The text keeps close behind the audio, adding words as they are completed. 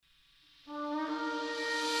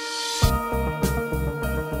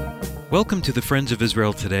Welcome to the Friends of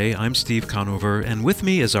Israel Today. I'm Steve Conover, and with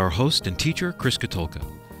me is our host and teacher, Chris Katulka.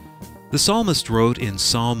 The psalmist wrote in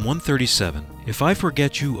Psalm 137, "If I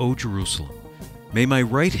forget you, O Jerusalem, may my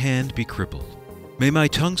right hand be crippled. May my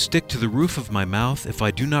tongue stick to the roof of my mouth if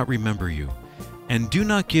I do not remember you, and do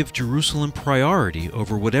not give Jerusalem priority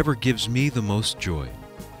over whatever gives me the most joy."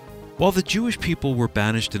 While the Jewish people were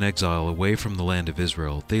banished in exile away from the land of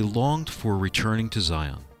Israel, they longed for returning to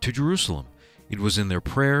Zion, to Jerusalem. It was in their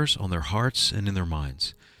prayers, on their hearts, and in their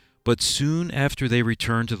minds. But soon after they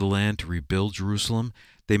returned to the land to rebuild Jerusalem,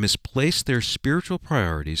 they misplaced their spiritual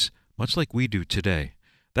priorities, much like we do today.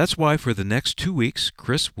 That's why for the next 2 weeks,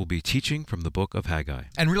 Chris will be teaching from the book of Haggai.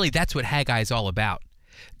 And really, that's what Haggai is all about.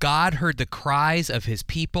 God heard the cries of his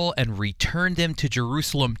people and returned them to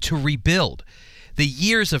Jerusalem to rebuild. The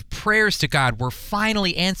years of prayers to God were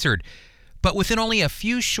finally answered. But within only a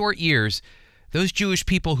few short years, those Jewish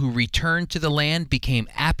people who returned to the land became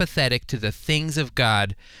apathetic to the things of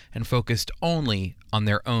God and focused only on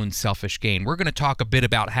their own selfish gain. We're going to talk a bit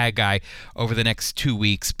about Haggai over the next 2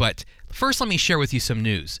 weeks, but first let me share with you some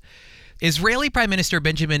news. Israeli Prime Minister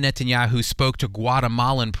Benjamin Netanyahu spoke to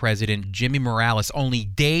Guatemalan President Jimmy Morales only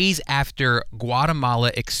days after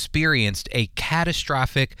Guatemala experienced a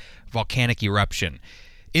catastrophic volcanic eruption.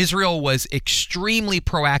 Israel was extremely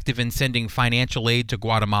proactive in sending financial aid to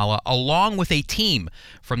Guatemala, along with a team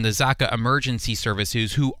from the Zaca Emergency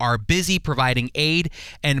Services who are busy providing aid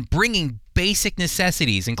and bringing basic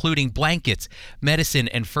necessities, including blankets, medicine,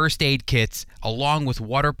 and first aid kits, along with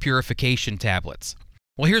water purification tablets.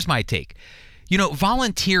 Well, here's my take.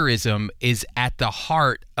 Volunteerism is at the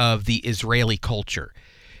heart of the Israeli culture.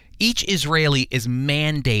 Each Israeli is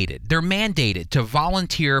mandated. They're mandated to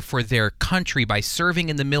volunteer for their country by serving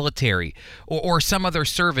in the military or some other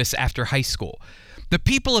service after high school. The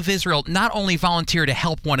people of Israel not only volunteer to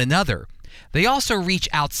help one another, they also reach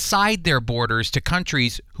outside their borders to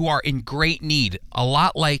countries who are in great need, a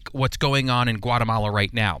lot like what's going on in Guatemala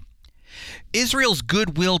right now. Israel's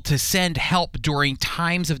goodwill to send help during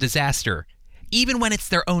times of disaster, even when it's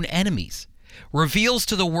their own enemies, reveals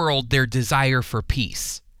to the world their desire for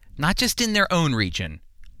peace. Not just in their own region,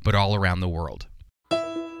 but all around the world.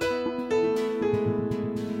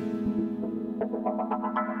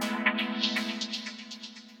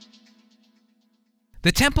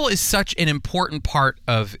 The temple is such an important part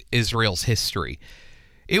of Israel's history.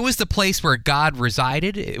 It was the place where God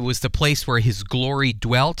resided. It was the place where his glory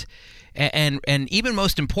dwelt. And even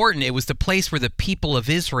most important, it was the place where the people of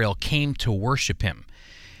Israel came to worship him.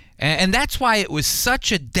 And that's why it was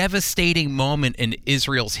such a devastating moment in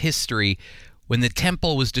Israel's history when the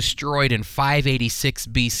temple was destroyed in 586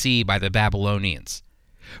 BC by the Babylonians.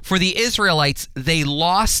 For the Israelites, they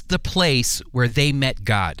lost the place where they met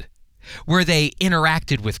God, where they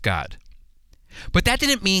interacted with God. But that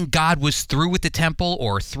didn't mean God was through with the temple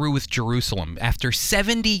or through with Jerusalem. After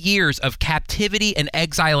 70 years of captivity and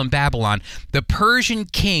exile in Babylon, the Persian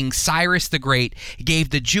king Cyrus the Great gave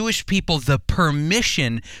the Jewish people the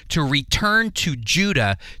permission to return to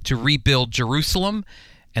Judah to rebuild Jerusalem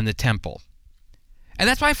and the temple. And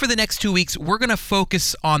that's why for the next 2 weeks, we're going to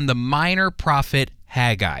focus on the minor prophet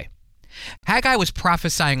Haggai. Haggai was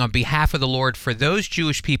prophesying on behalf of the Lord for those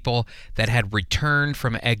Jewish people that had returned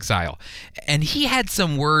from exile. And he had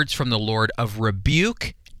some words from the Lord of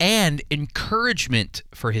rebuke and encouragement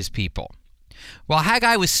for his people. While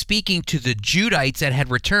Haggai was speaking to the Judites that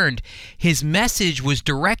had returned, his message was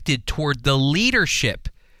directed toward the leadership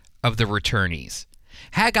of the returnees.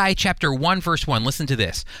 Haggai chapter 1, verse 1, listen to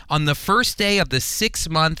this. On the first day of the 6th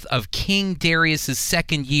month of King Darius'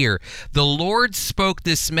 2nd year, the Lord spoke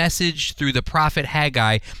this message through the prophet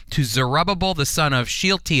Haggai to Zerubbabel the son of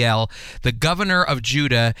Shealtiel, the governor of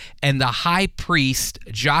Judah, and the high priest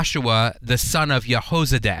Joshua the son of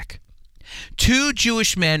Jehozadak. Two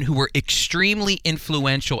Jewish men who were extremely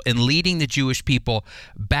influential in leading the Jewish people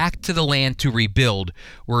back to the land to rebuild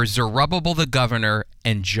were Zerubbabel the governor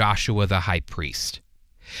and Joshua the high priest.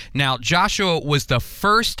 Now, Joshua was the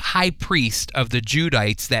first high priest of the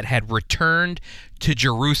Judites that had returned to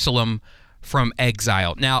Jerusalem from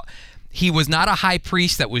exile. Now, he was not a high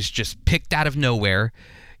priest that was just picked out of nowhere.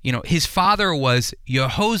 His father was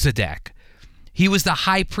Jehozadak. He was the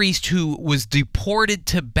high priest who was deported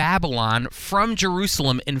to Babylon from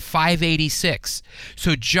Jerusalem in 586.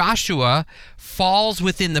 So Joshua falls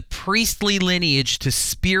within the priestly lineage to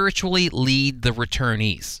spiritually lead the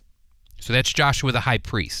returnees. So that's Joshua the high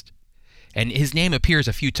priest. And his name appears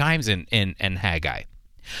a few times in Haggai.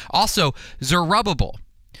 Also, Zerubbabel.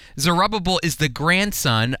 Zerubbabel is the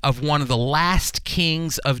grandson of one of the last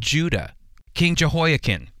kings of Judah, King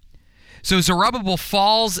Jehoiakim. So Zerubbabel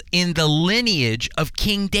falls in the lineage of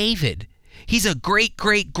King David. He's a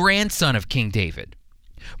great-great-grandson of King David.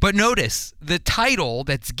 But notice, the title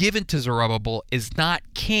that's given to Zerubbabel is not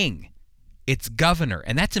king, it's governor,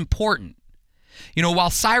 and that's important. You know, while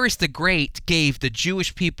Cyrus the Great gave the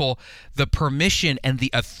Jewish people the permission and the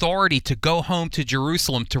authority to go home to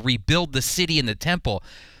Jerusalem to rebuild the city and the temple,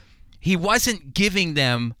 he wasn't giving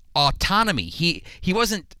them autonomy. He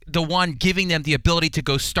wasn't the one giving them the ability to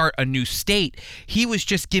go start a new state. He was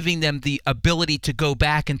just giving them the ability to go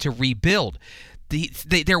back and to rebuild.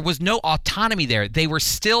 There was no autonomy there. They were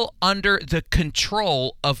still under the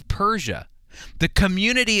control of Persia. The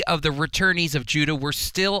community of the returnees of Judah were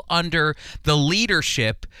still under the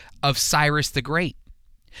leadership of Cyrus the Great.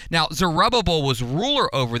 Now, Zerubbabel was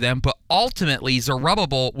ruler over them, but ultimately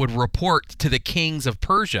Zerubbabel would report to the kings of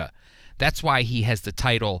Persia. That's why he has the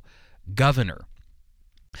title governor.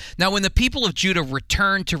 Now, when the people of Judah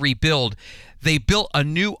returned to rebuild, they built a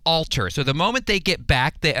new altar. So the moment they get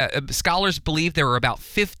back, scholars believe there were about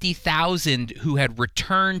 50,000 who had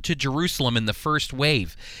returned to Jerusalem in the first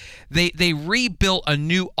wave. They rebuilt a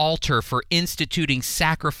new altar for instituting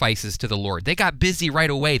sacrifices to the Lord. They got busy right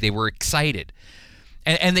away. They were excited.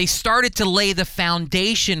 And they started to lay the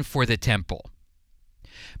foundation for the temple.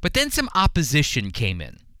 But then some opposition came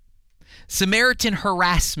in. Samaritan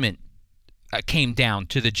harassment came down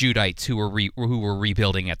to the Judites who were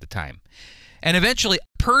rebuilding at the time. And eventually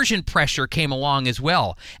Persian pressure came along as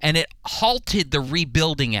well, and it halted the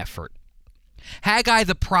rebuilding effort. Haggai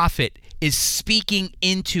the prophet is speaking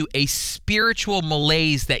into a spiritual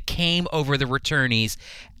malaise that came over the returnees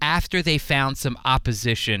after they found some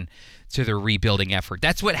opposition to the rebuilding effort.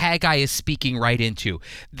 That's what Haggai is speaking right into.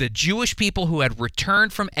 The Jewish people who had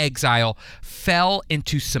returned from exile fell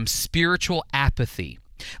into some spiritual apathy.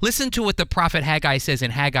 Listen to what the prophet Haggai says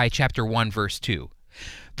in Haggai chapter 1, verse 2.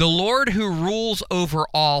 The Lord who rules over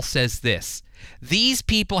all says this: these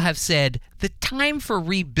people have said, the time for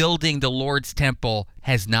rebuilding the Lord's temple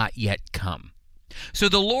has not yet come. So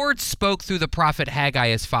the Lord spoke through the prophet Haggai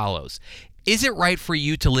as follows: is it right for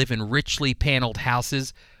you to live in richly paneled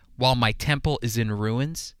houses while my temple is in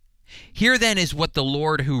ruins? Here then is what the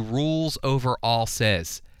Lord who rules over all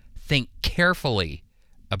says: think carefully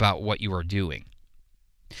about what you are doing.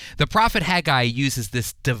 The prophet Haggai uses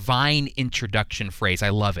this divine introduction phrase. I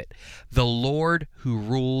love it. The Lord who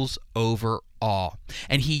rules over all.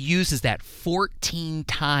 And he uses that 14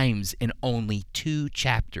 times in only 2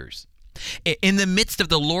 chapters. In the midst of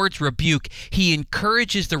the Lord's rebuke, he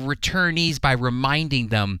encourages the returnees by reminding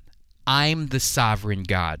them, I'm the sovereign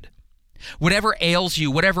God. Whatever ails you,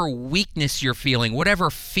 whatever weakness you're feeling, whatever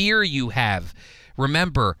fear you have,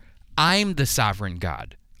 remember, I'm the sovereign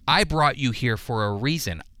God. I brought you here for a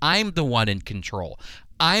reason. I'm the one in control.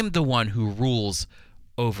 I'm the one who rules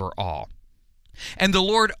over all. And the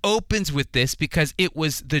Lord opens with this because it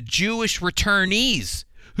was the Jewish returnees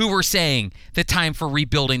who were saying the time for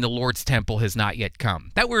rebuilding the Lord's temple has not yet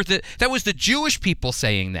come. That was the Jewish people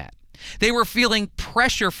saying that. They were feeling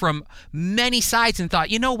pressure from many sides and thought,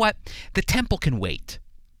 you know what? The temple can wait.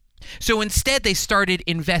 So instead, they started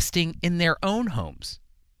investing in their own homes.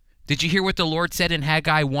 Did you hear what the Lord said in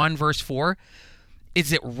Haggai 1, verse 4?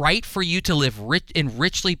 Is it right for you to live in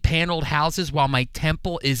richly paneled houses while my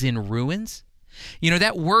temple is in ruins? You know,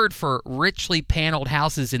 that word for richly paneled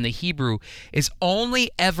houses in the Hebrew is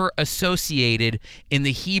only ever associated in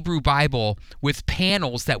the Hebrew Bible with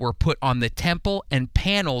panels that were put on the temple and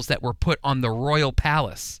panels that were put on the royal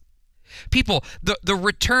palace. People, the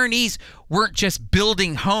returnees weren't just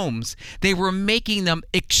building homes, they were making them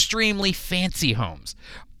extremely fancy homes.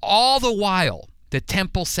 All the while, the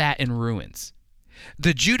temple sat in ruins.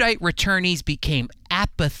 The Judite returnees became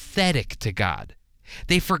apathetic to God.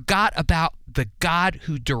 They forgot about the God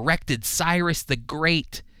who directed Cyrus the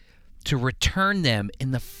Great to return them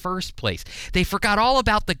in the first place. They forgot all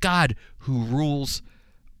about the God who rules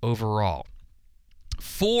over all.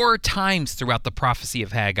 4 times throughout the prophecy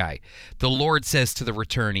of Haggai, the Lord says to the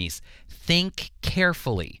returnees, think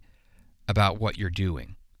carefully about what you're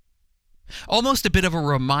doing. Almost a bit of a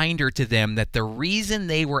reminder to them that the reason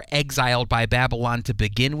they were exiled by Babylon to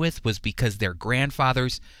begin with was because their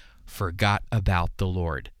grandfathers forgot about the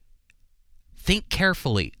Lord. Think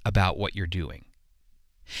carefully about what you're doing.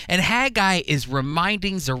 And Haggai is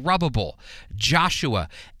reminding Zerubbabel, Joshua,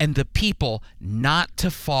 and the people not to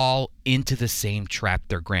fall into the same trap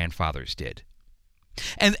their grandfathers did.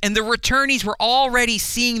 And the returnees were already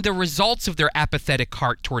seeing the results of their apathetic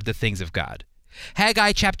heart toward the things of God.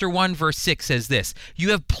 Haggai chapter 1 verse 6 says this: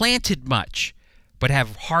 you have planted much, but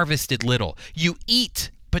have harvested little. You eat,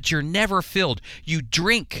 but you're never filled. You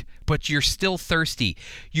drink, but you're still thirsty.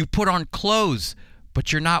 You put on clothes,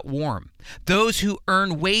 but you're not warm. Those who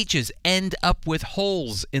earn wages end up with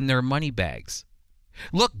holes in their money bags.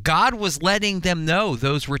 Look, God was letting them know,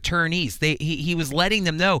 those returnees, he was letting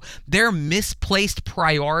them know their misplaced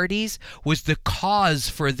priorities was the cause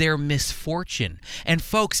for their misfortune. And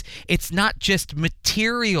folks, it's not just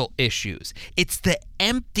material issues. It's the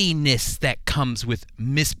emptiness that comes with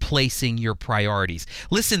misplacing your priorities.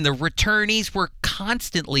 Listen, the returnees were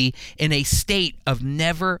constantly in a state of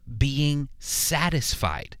never being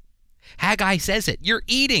satisfied. Haggai says it. You're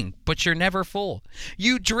eating, but you're never full.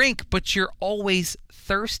 You drink, but you're always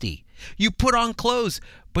thirsty. You put on clothes,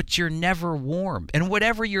 but you're never warm. And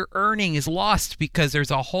whatever you're earning is lost because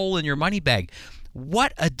there's a hole in your money bag.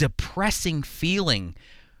 What a depressing feeling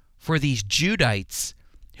for these Judites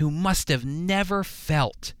who must have never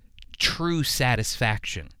felt true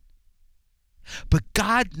satisfaction. But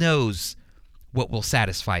God knows what will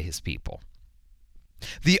satisfy his people.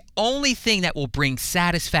 The only thing that will bring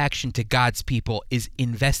satisfaction to God's people is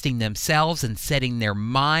investing themselves and setting their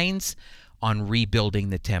minds on rebuilding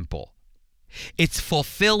the temple. It's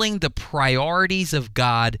fulfilling the priorities of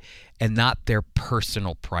God and not their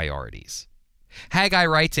personal priorities. Haggai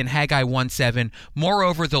writes in Haggai 1:7,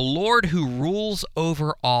 "Moreover, the Lord who rules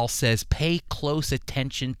over all says, pay close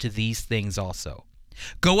attention to these things also.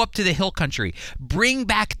 Go up to the hill country, bring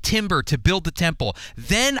back timber to build the temple.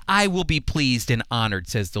 Then I will be pleased and honored,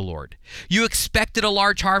 says the Lord. You expected a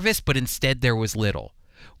large harvest, but instead there was little.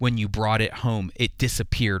 When you brought it home, it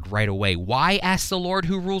disappeared right away. Why, asks the Lord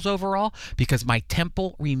who rules over all? Because my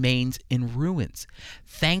temple remains in ruins,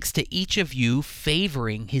 thanks to each of you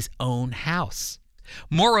favoring his own house.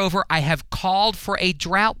 Moreover, I have called for a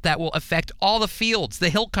drought that will affect all the fields, the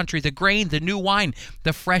hill country, the grain, the new wine,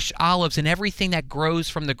 the fresh olives, and everything that grows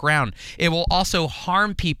from the ground. It will also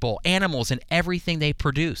harm people, animals, and everything they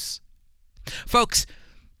produce." Folks,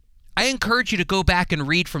 I encourage you to go back and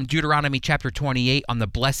read from Deuteronomy chapter 28 on the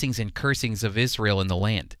blessings and cursings of Israel in the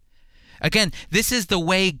land. Again, this is the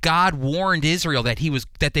way God warned Israel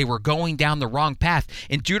that they were going down the wrong path.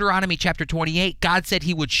 In Deuteronomy chapter 28, God said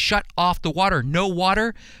he would shut off the water. No,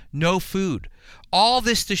 no food. All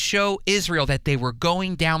this to show Israel that they were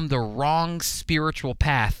going down the wrong spiritual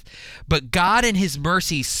path. But God in his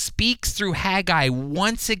mercy speaks through Haggai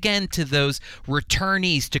once again to those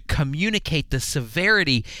returnees to communicate the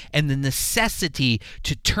severity and the necessity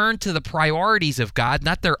to turn to the priorities of God,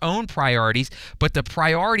 not their own priorities, but the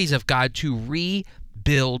priorities of God to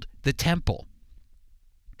rebuild the temple.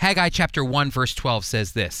 Haggai chapter 1 verse 12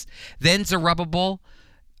 says this, "Then Zerubbabel,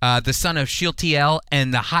 the son of Shealtiel,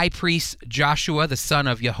 and the high priest Joshua, the son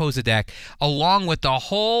of Jehozadak, along with the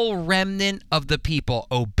whole remnant of the people,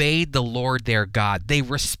 obeyed the Lord their God. They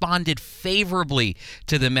responded favorably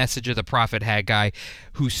to the message of the prophet Haggai,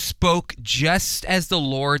 who spoke just as the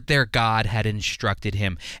Lord their God had instructed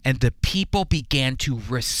him. And the people began to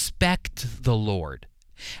respect the Lord.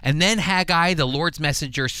 And then Haggai, the Lord's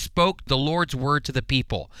messenger, spoke the Lord's word to the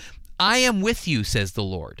people. I am with you, says the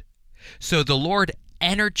Lord. So the Lord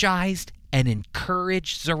energized and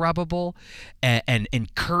encouraged Zerubbabel and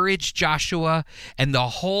encouraged Joshua and the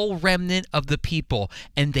whole remnant of the people,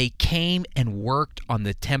 and they came and worked on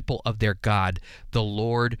the temple of their God, the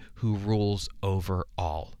Lord who rules over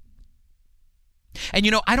all." And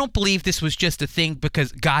I don't believe this was just a thing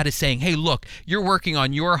because God is saying, hey, look, you're working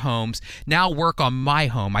on your homes, now work on my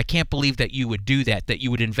home. I can't believe that you would do that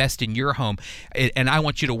you would invest in your home, and I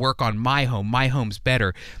want you to work on my home. My home's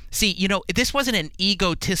better. See, this wasn't an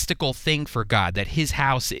egotistical thing for God, that his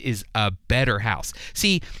house is a better house.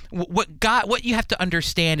 See, what you have to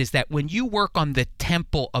understand is that when you work on the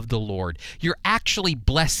temple of the Lord, you're actually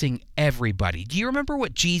blessing everybody. Do you remember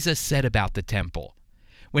what Jesus said about the temple?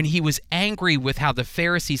 When he was angry with how the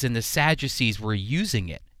Pharisees and the Sadducees were using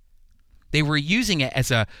it. They were using it as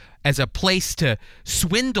a place to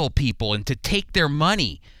swindle people and to take their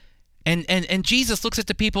money. And Jesus looks at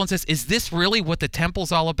the people and says, is this really what the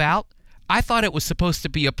temple's all about? I thought it was supposed to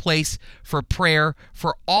be a place for prayer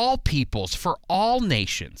for all peoples, for all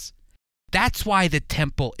nations. That's why the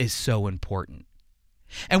temple is so important.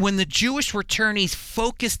 And when the Jewish returnees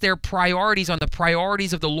focused their priorities on the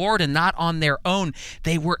priorities of the Lord and not on their own,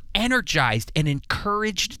 they were energized and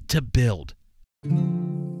encouraged to build.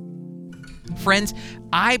 Friends,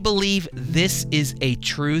 I believe this is a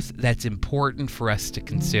truth that's important for us to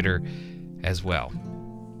consider as well.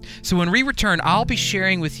 So when we return, I'll be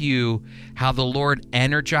sharing with you how the Lord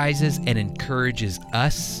energizes and encourages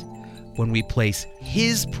us when we place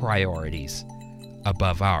his priorities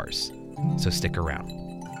above ours. So stick around.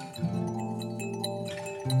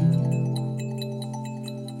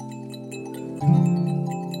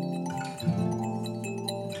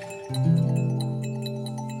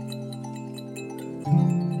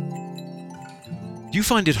 you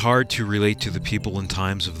find it hard to relate to the people and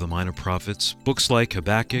times of the minor prophets, books like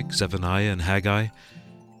Habakkuk, Zephaniah, and Haggai?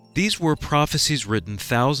 These were prophecies written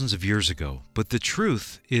thousands of years ago, but the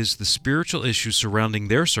truth is the spiritual issues surrounding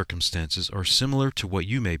their circumstances are similar to what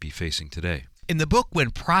you may be facing today. In the book When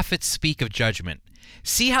Prophets Speak of Judgment,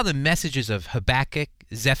 see how the messages of Habakkuk,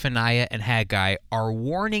 Zephaniah, and Haggai are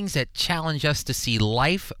warnings that challenge us to see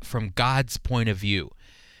life from God's point of view.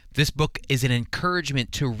 This book is an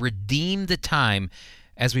encouragement to redeem the time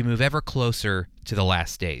as we move ever closer to the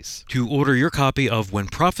last days. To order your copy of When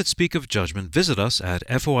Prophets Speak of Judgment, visit us at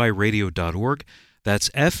foiradio.org. That's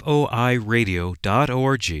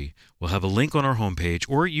foiradio.org. We'll have a link on our homepage,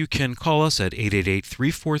 or you can call us at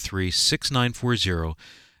 888-343-6940.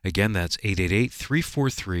 Again, that's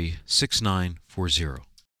 888-343-6940.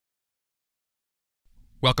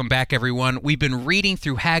 Welcome back, everyone. We've been reading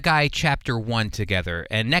through Haggai chapter 1 together,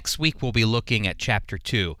 and next week we'll be looking at chapter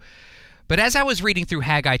 2. But as I was reading through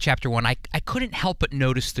Haggai chapter 1, I couldn't help but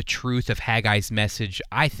notice the truth of Haggai's message,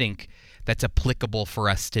 I think, that's applicable for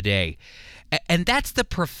us today. And that's the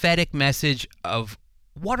prophetic message of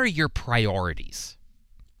what are your priorities?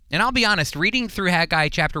 And I'll be honest, reading through Haggai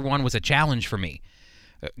chapter 1 was a challenge for me.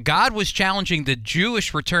 God was challenging the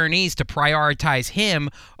Jewish returnees to prioritize Him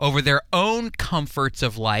over their own comforts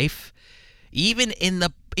of life. Even in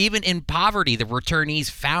poverty, the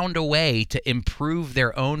returnees found a way to improve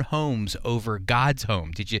their own homes over God's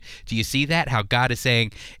home. Do you see that? How God is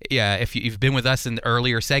saying, if you've been with us in the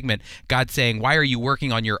earlier segment, God's saying, why are you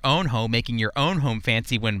working on your own home, making your own home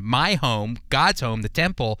fancy when my home, God's home, the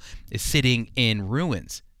temple, is sitting in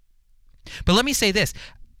ruins? But let me say this.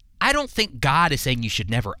 I don't think God is saying you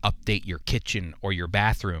should never update your kitchen or your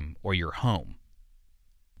bathroom or your home.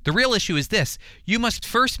 The real issue is this: you must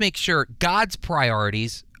first make sure God's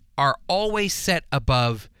priorities are always set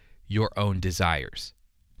above your own desires.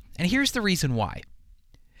 And here's the reason why.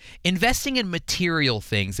 Investing in material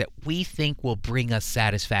things that we think will bring us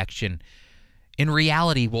satisfaction, in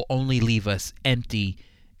reality will only leave us empty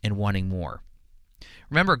and wanting more.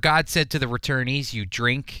 Remember, God said to the returnees, you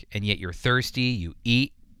drink and yet you're thirsty, you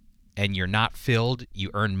eat and you're not filled, you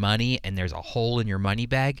earn money and there's a hole in your money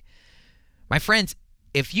bag. My friends,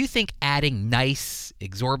 if you think adding nice,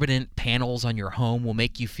 exorbitant panels on your home will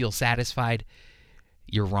make you feel satisfied,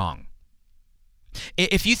 you're wrong.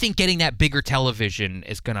 If you think getting that bigger television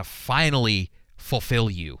is going to finally fulfill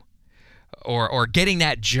you, or getting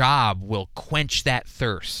that job will quench that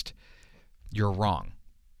thirst, you're wrong.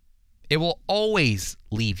 It will always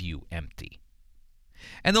leave you empty.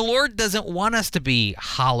 And the Lord doesn't want us to be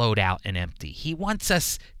hollowed out and empty. He wants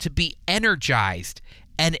us to be energized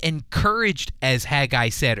and encouraged, as Haggai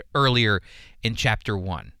said earlier in chapter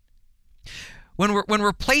 1. When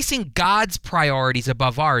we're placing God's priorities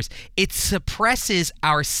above ours, it suppresses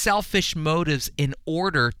our selfish motives in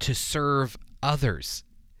order to serve others.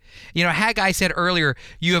 You know, Haggai said earlier,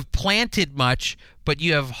 you have planted much, but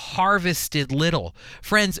you have harvested little.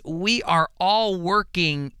 Friends, we are all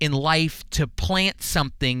working in life to plant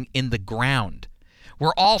something in the ground.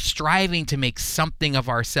 We're all striving to make something of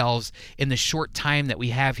ourselves in the short time that we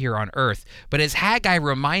have here on earth. But as Haggai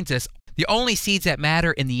reminds us, the only seeds that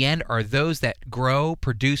matter in the end are those that grow,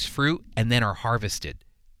 produce fruit, and then are harvested.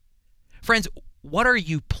 Friends, what are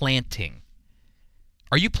you planting?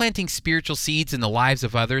 Are you planting spiritual seeds in the lives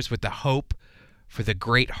of others with the hope for the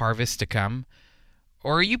great harvest to come?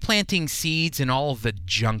 Or are you planting seeds in all of the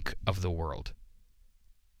junk of the world?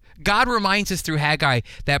 God reminds us through Haggai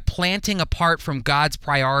that planting apart from God's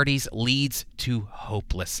priorities leads to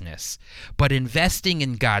hopelessness. But investing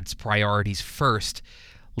in God's priorities first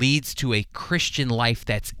leads to a Christian life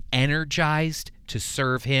that's energized to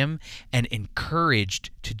serve Him and encouraged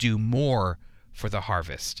to do more for the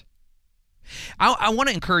harvest. I want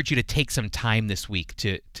to encourage you to take some time this week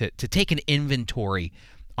to take an inventory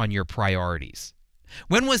on your priorities.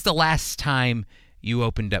 When was the last time you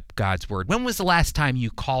opened up God's Word? When was the last time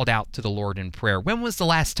you called out to the Lord in prayer? When was the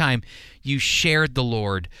last time you shared the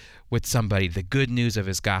Lord with somebody, the good news of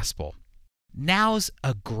His gospel? Now's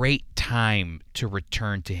a great time to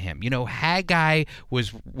return to Him. You know, Haggai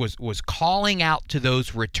was calling out to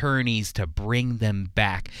those returnees to bring them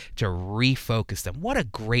back, to refocus them. What a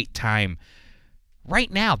great time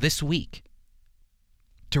right now, this week,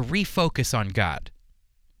 to refocus on God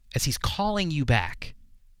as He's calling you back.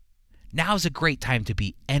 Now's a great time to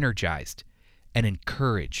be energized and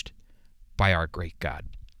encouraged by our great God.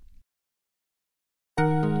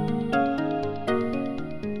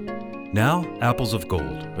 Now, Apples of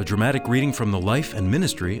Gold, a dramatic reading from the life and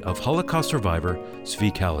ministry of Holocaust survivor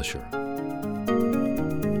Zvi Kalisher.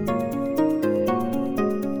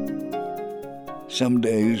 Some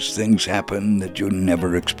days things happen that you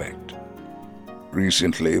never expect.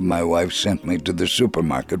 Recently, my wife sent me to the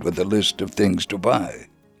supermarket with a list of things to buy.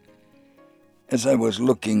 As I was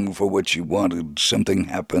looking for what she wanted, something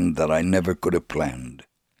happened that I never could have planned.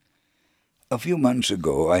 A few months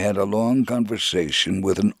ago, I had a long conversation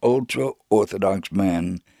with an ultra-Orthodox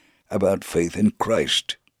man about faith in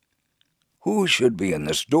Christ. Who should be in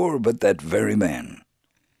the store but that very man?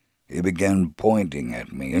 He began pointing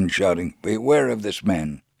at me and shouting, "Beware of this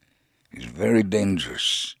man. He's very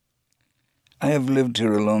dangerous." I have lived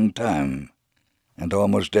here a long time, and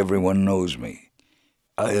almost everyone knows me.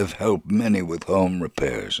 I have helped many with home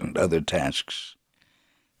repairs and other tasks.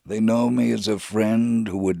 They know me as a friend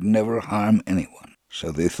who would never harm anyone, so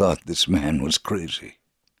they thought this man was crazy.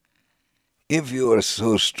 "If you are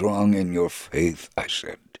so strong in your faith," I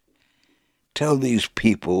said, "tell these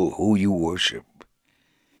people who you worship.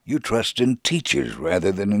 You trust in teachers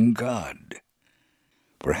rather than in God."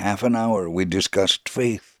 For half an hour we discussed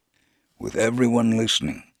faith, with everyone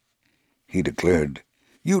listening. He declared,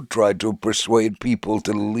 "You try to persuade people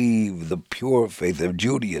to leave the pure faith of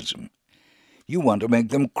Judaism. You want to make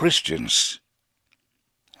them Christians."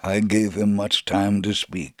 I gave him much time to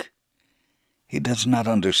speak. He does not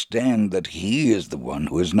understand that he is the one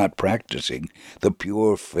who is not practicing the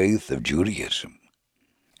pure faith of Judaism.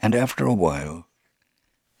 And after a while,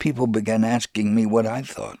 people began asking me what I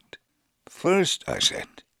thought. "First," I said,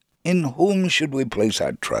 "in whom should we place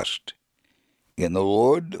our trust? In the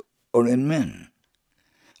Lord or in men?"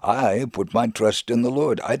 I put my trust in the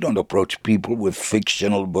Lord. I don't approach people with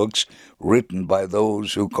fictional books written by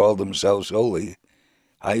those who call themselves holy.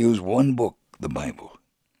 I use one book, the Bible.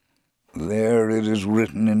 There it is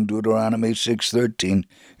written in Deuteronomy 6:13,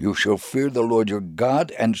 "You shall fear the Lord your God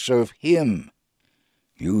and serve him.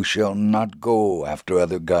 You shall not go after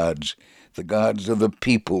other gods, the gods of the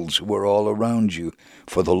peoples who are all around you,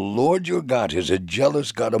 for the Lord your God is a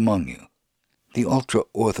jealous God among you." The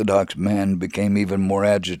ultra-Orthodox man became even more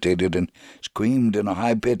agitated and screamed in a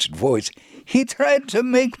high-pitched voice, "He tried to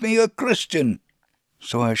make me a Christian!"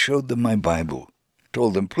 So I showed them my Bible,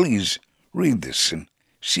 told them, "Please read this and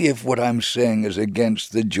see if what I'm saying is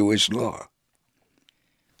against the Jewish law."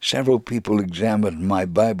 Several people examined my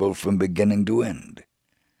Bible from beginning to end.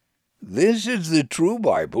 "This is the true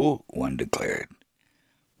Bible," one declared.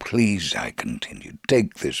 "Please," I continued,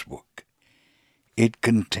 "take this book. It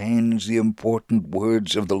contains the important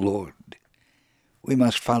words of the Lord. We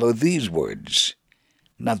must follow these words,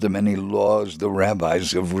 not the many laws the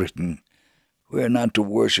rabbis have written. We are not to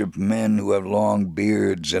worship men who have long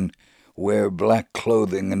beards and wear black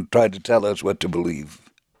clothing and try to tell us what to believe."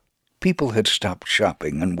 People had stopped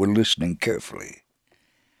shopping and were listening carefully.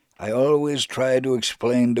 I always try to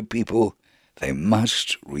explain to people they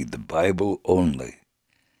must read the Bible only.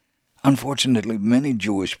 Unfortunately, many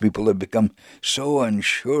Jewish people have become so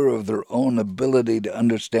unsure of their own ability to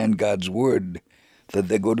understand God's Word that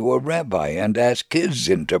they go to a rabbi and ask his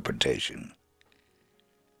interpretation.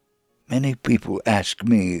 Many people ask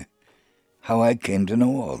me how I came to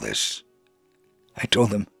know all this. I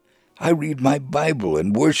told them, I read my Bible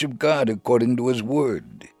and worship God according to His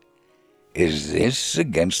Word. Is this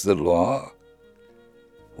against the law?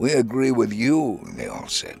 We agree with you, they all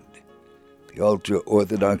said. The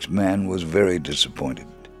ultra-Orthodox man was very disappointed.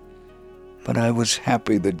 But I was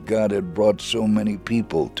happy that God had brought so many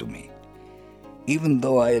people to me. Even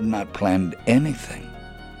though I had not planned anything,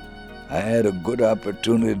 I had a good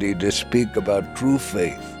opportunity to speak about true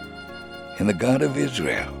faith in the God of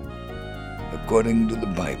Israel, according to the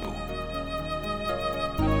Bible.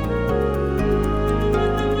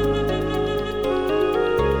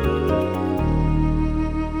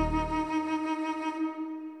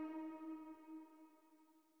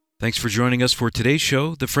 Thanks for joining us for today's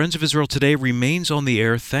show. The Friends of Israel Today remains on the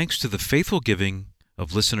air thanks to the faithful giving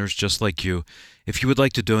of listeners just like you. If you would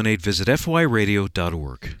like to donate, visit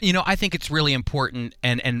fyradio.org. You know, I think it's really important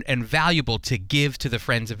and valuable to give to the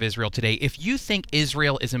Friends of Israel Today. If you think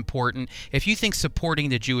Israel is important, if you think supporting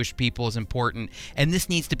the Jewish people is important, and this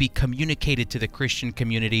needs to be communicated to the Christian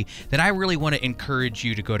community, then I really want to encourage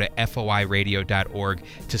you to go to fyradio.org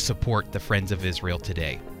to support the Friends of Israel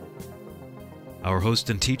Today. Our host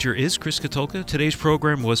and teacher is Chris Katulka. Today's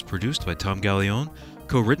program was produced by Tom Gallione,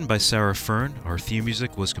 co-written by Sarah Fern. Our theme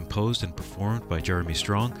music was composed and performed by Jeremy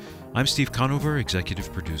Strong. I'm Steve Conover,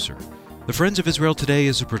 executive producer. The Friends of Israel Today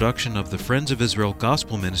is a production of the Friends of Israel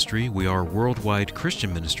Gospel Ministry. We are a worldwide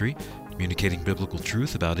Christian ministry, communicating biblical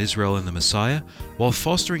truth about Israel and the Messiah, while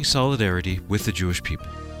fostering solidarity with the Jewish people.